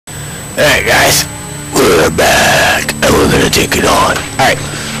Alright guys, we're back and we're gonna take it on. Alright.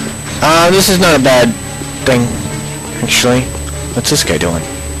 This is not a bad thing, actually. What's this guy doing?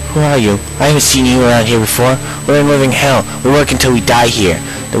 Who are you? I haven't seen you around here before. We're in living hell. We work until we die here.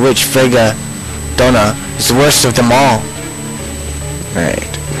 The witch Frigga Donna is the worst of them all.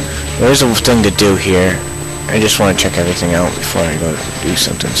 Alright. There's a thing to do here. I just want to check everything out before I go do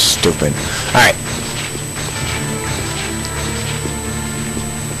something stupid. Alright.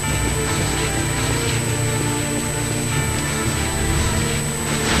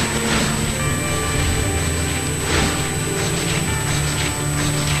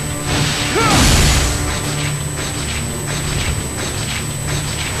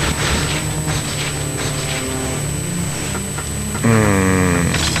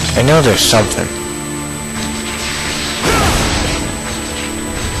 I know there's something.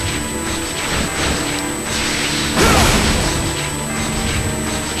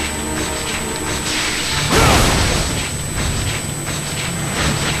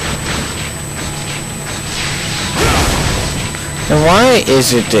 And why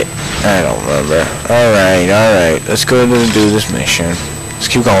is it that... I don't remember. Alright. Let's go ahead and do this mission. Let's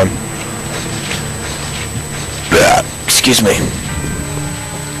keep going. Excuse me.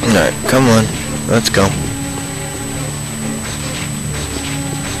 Alright, come on. Let's go.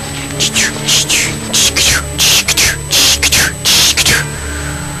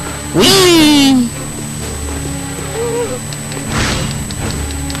 Whee!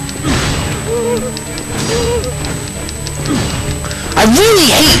 I really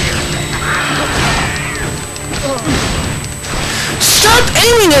hate... Stop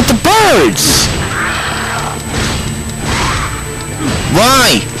aiming at the birds!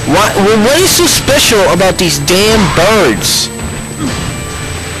 Why? What is so special about these damn birds?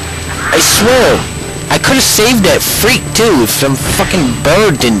 I swear, I could have saved that freak too if some fucking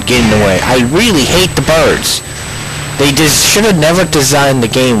bird didn't get in the way. I really hate the birds. They just should have never designed the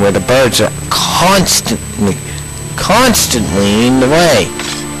game where the birds are constantly in the way.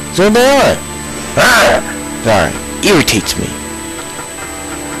 So they are. Sorry, irritates me.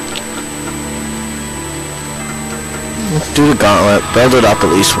 Let's do the gauntlet. Build it up at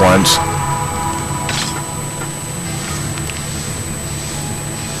least once.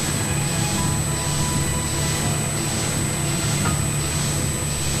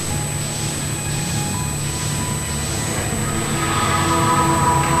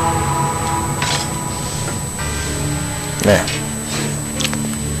 There.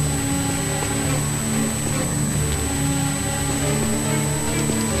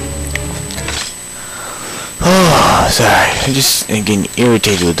 Oh, sorry. I'm getting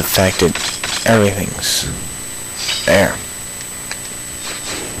irritated with the fact that everything's there.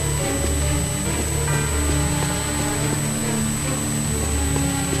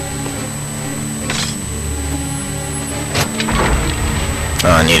 Oh,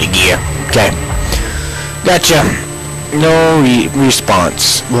 I need a gear. Okay. Gotcha. No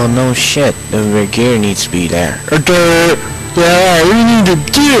response. Well, no shit. The gear needs to be there. Yeah, we need a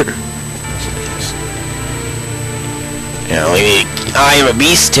gear. Yeah, we need Eye of a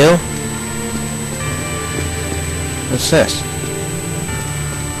Beast too. What's this?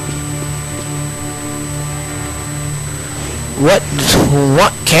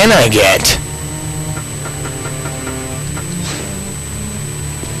 What can I get?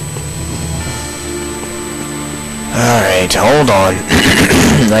 Alright, hold on.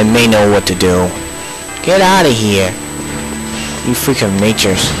 I may know what to do. Get out of here. You freak of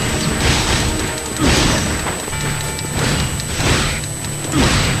natures.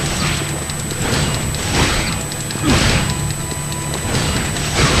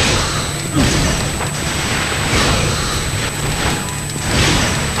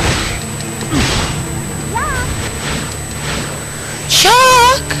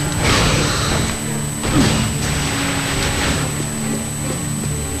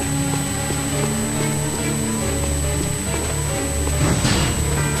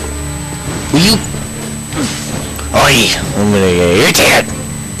 Will you? Oi! I'm gonna get irritated!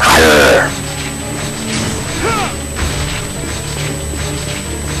 Harder!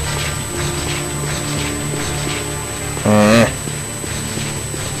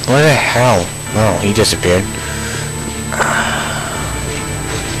 What the hell? Oh, he disappeared.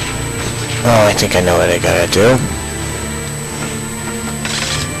 Oh, I think I know what I gotta do.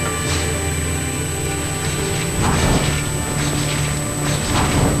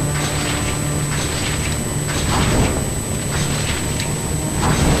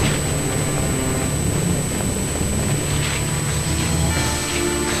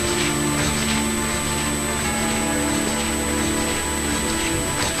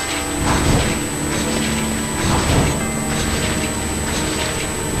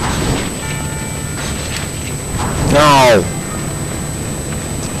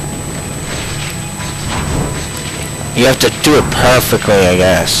 You have to do it perfectly, I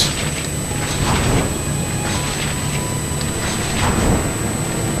guess.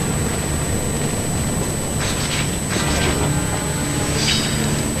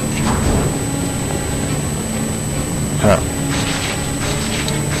 Huh.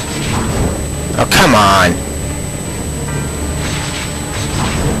 Oh, come on.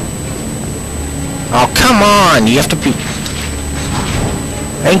 Oh, come on. You have to be...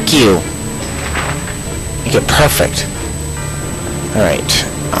 Thank you. You get perfect. Alright.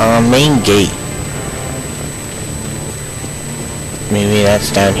 Main gate. Maybe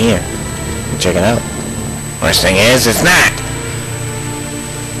that's down here. Check it out. Worst thing is, it's not.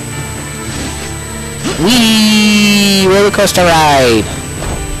 Whee! Roller coaster ride.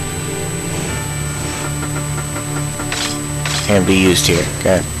 Can be used here.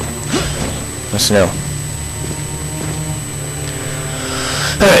 Okay. Let's know.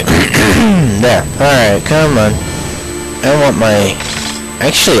 Alright. There. Alright, come on. I want my...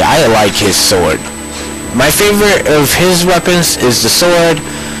 Actually, I like his sword. My favorite of his weapons is the sword.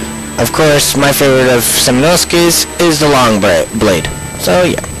 Of course, my favorite of Semenosuke's is the long blade. So,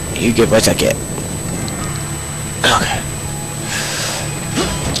 yeah. You get what I get. Okay.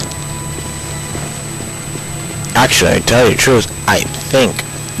 Actually, to tell you the truth, I think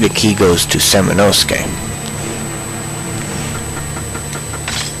the key goes to Semenosuke.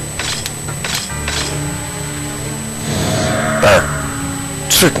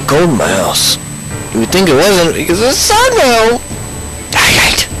 It's freaking cold in my house. You would think it wasn't because of the sun now.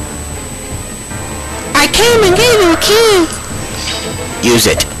 Alright. I came and gave you a key. Use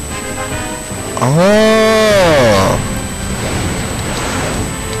it. Oh.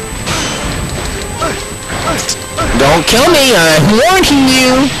 Don't kill me, I'm warning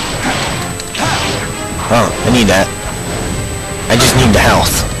you. Oh, I need that. I just need the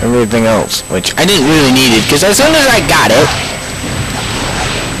health. Everything else, which I didn't really need it, because as soon as I got it...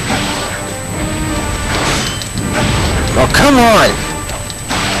 Oh, come on!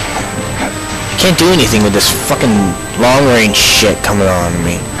 Can't do anything with this fucking long-range shit coming on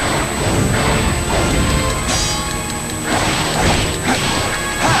me.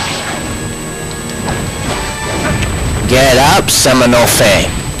 Get up, Semenosuke.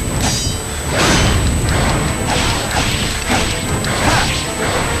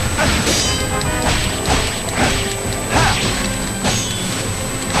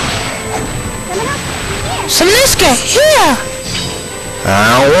 Semenosuke, here! I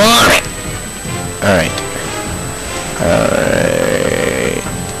want it! Alright. Alright.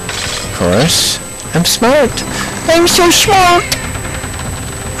 Of course. I'm smart. I'm so smart!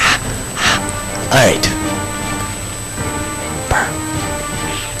 Alright.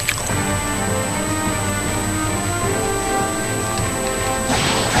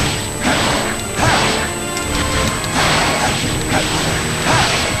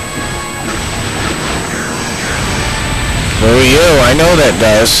 Who are you? I know that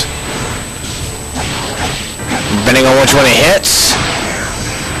does. Depending on which one it hits.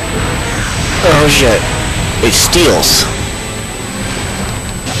 Oh shit. It steals.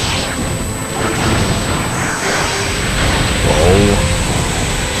 Whoa.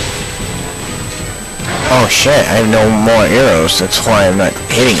 Oh shit, I have no more arrows. That's why I'm not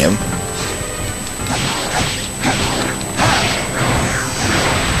hitting him.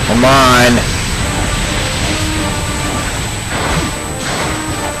 Come on.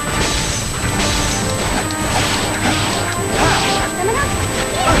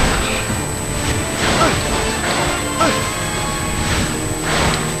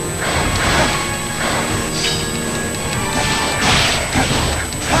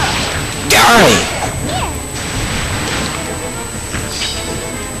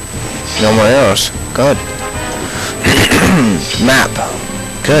 No more arrows. Good. Map.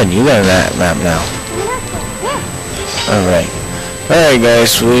 Good, you got that map now. Alright. Alright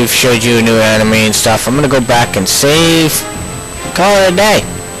guys, we've showed you a new anime and stuff. I'm gonna go back and save. Call it a day.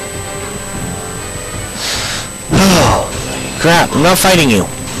 Oh, crap. I'm not fighting you.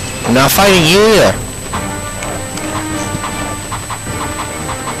 I'm not fighting you either.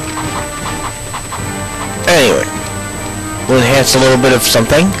 Anyway. We'll enhance a little bit of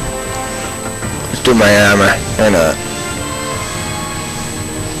something. Let's do my armor. Why not?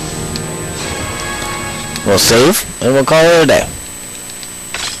 We'll save, and we'll call it a day.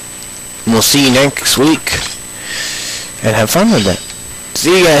 We'll see you next week. And have fun with it.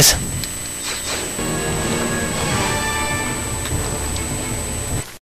 See you guys.